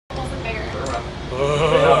Yeah.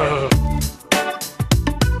 They are.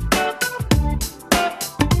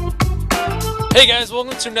 Hey guys,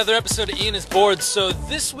 welcome to another episode of Ian is Bored. So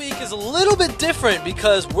this week is a little bit different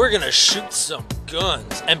because we're gonna shoot some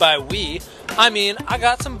guns. And by we, I mean I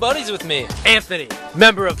got some buddies with me. Anthony,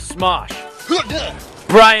 member of Smosh.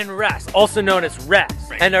 Brian Rest, also known as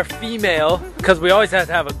Rest. And our female, because we always have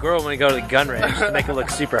to have a girl when we go to the gun range to make it look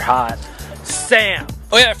super hot, Sam.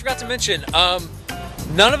 Oh yeah, I forgot to mention,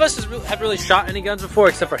 none of us have really shot any guns before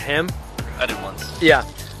except for him. I did once. Yeah.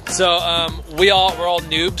 So we're all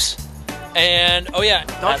noobs. And oh yeah,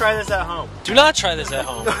 don't try this at home. Do not try this at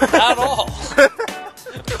home at all.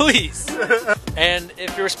 Please. And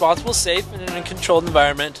if you're responsible, safe, and in a controlled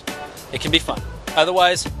environment, it can be fun.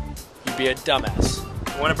 Otherwise, you'd be a dumbass.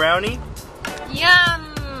 Want a brownie? Yum!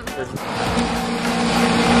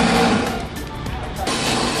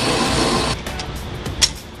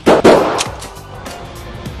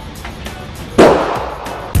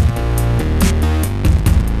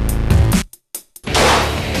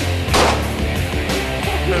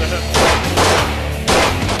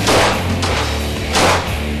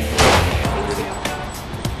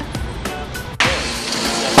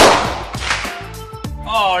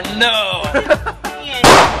 Oh no!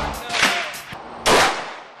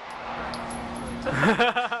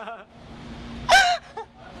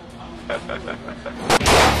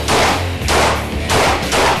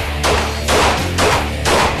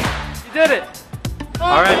 You did it! Oh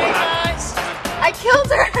All right. my gosh! I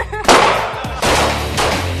killed her!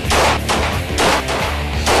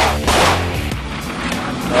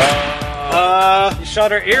 You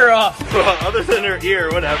shot her ear off. Well, other than her ear,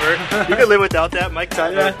 whatever. You can live without that. Mike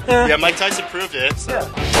Tyson. Yeah, Mike Tyson proved it. So. Yeah.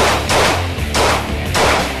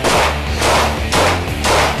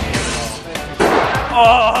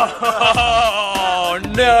 Oh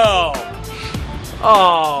no!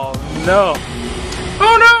 Oh no.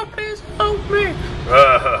 Oh no, please help me.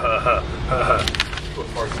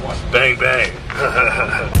 Bang bang.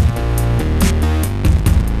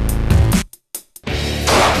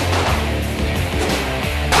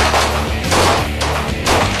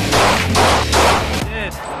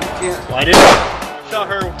 Why did I shot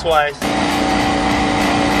her twice?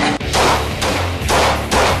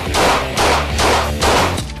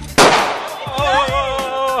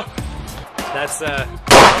 Oh. That's dead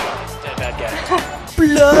bad guy.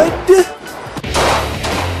 Blood!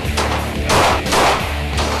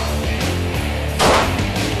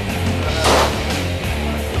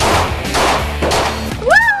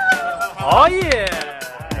 Oh yeah!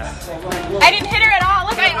 I didn't hit her at all.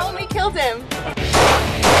 Look, I only killed him.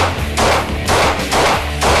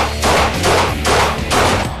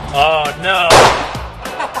 Oh no!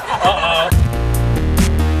 Uh-oh.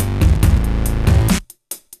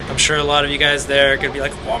 I'm sure a lot of you guys there are gonna be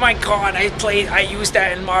like, oh my god, I used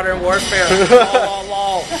that in Modern Warfare. Lol,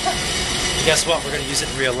 lol. And guess what? We're gonna use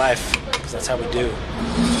it in real life. Because that's how we do.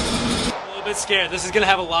 I'm a little bit scared. This is gonna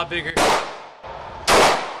have a lot bigger.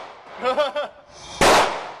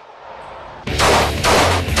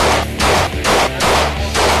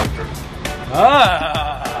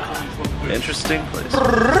 Interesting place.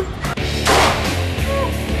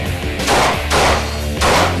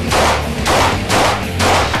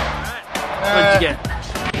 What did you get?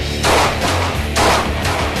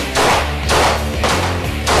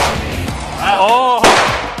 Oh!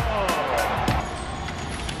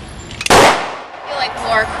 I feel like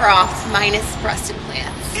Laura Croft minus breast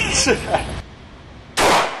implants.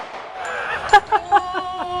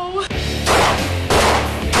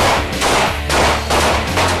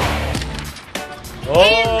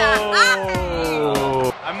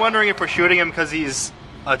 Oh! I'm wondering if we're shooting him because he's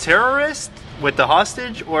a terrorist with the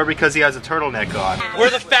hostage, or because he has a turtleneck on, We're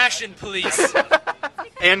the fashion police.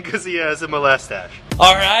 and because he has a mustache.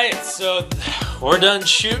 Alright, so we're done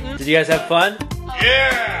shooting. Did you guys have fun?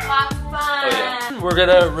 Yeah. Lots of fun. We're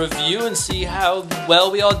gonna review and see how well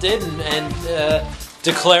we all did and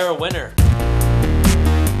declare a winner.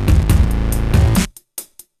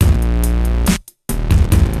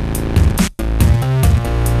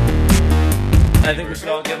 I think we should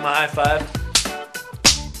all give him a high five.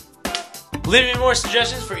 Leave me more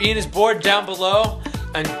suggestions for Ian is Bored down below.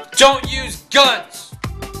 And don't use guns!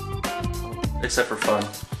 Except for fun.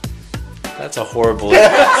 That's a horrible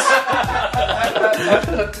advice.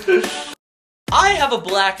 I have a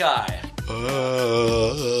black eye.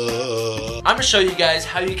 I'm gonna show you guys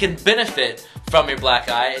how you can benefit from your black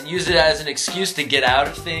eye and use it as an excuse to get out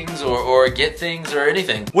of things or get things or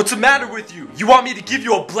anything. What's the matter with you? You want me to give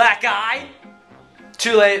you a black eye?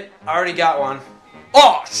 Too late. I already got one.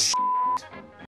 Oh,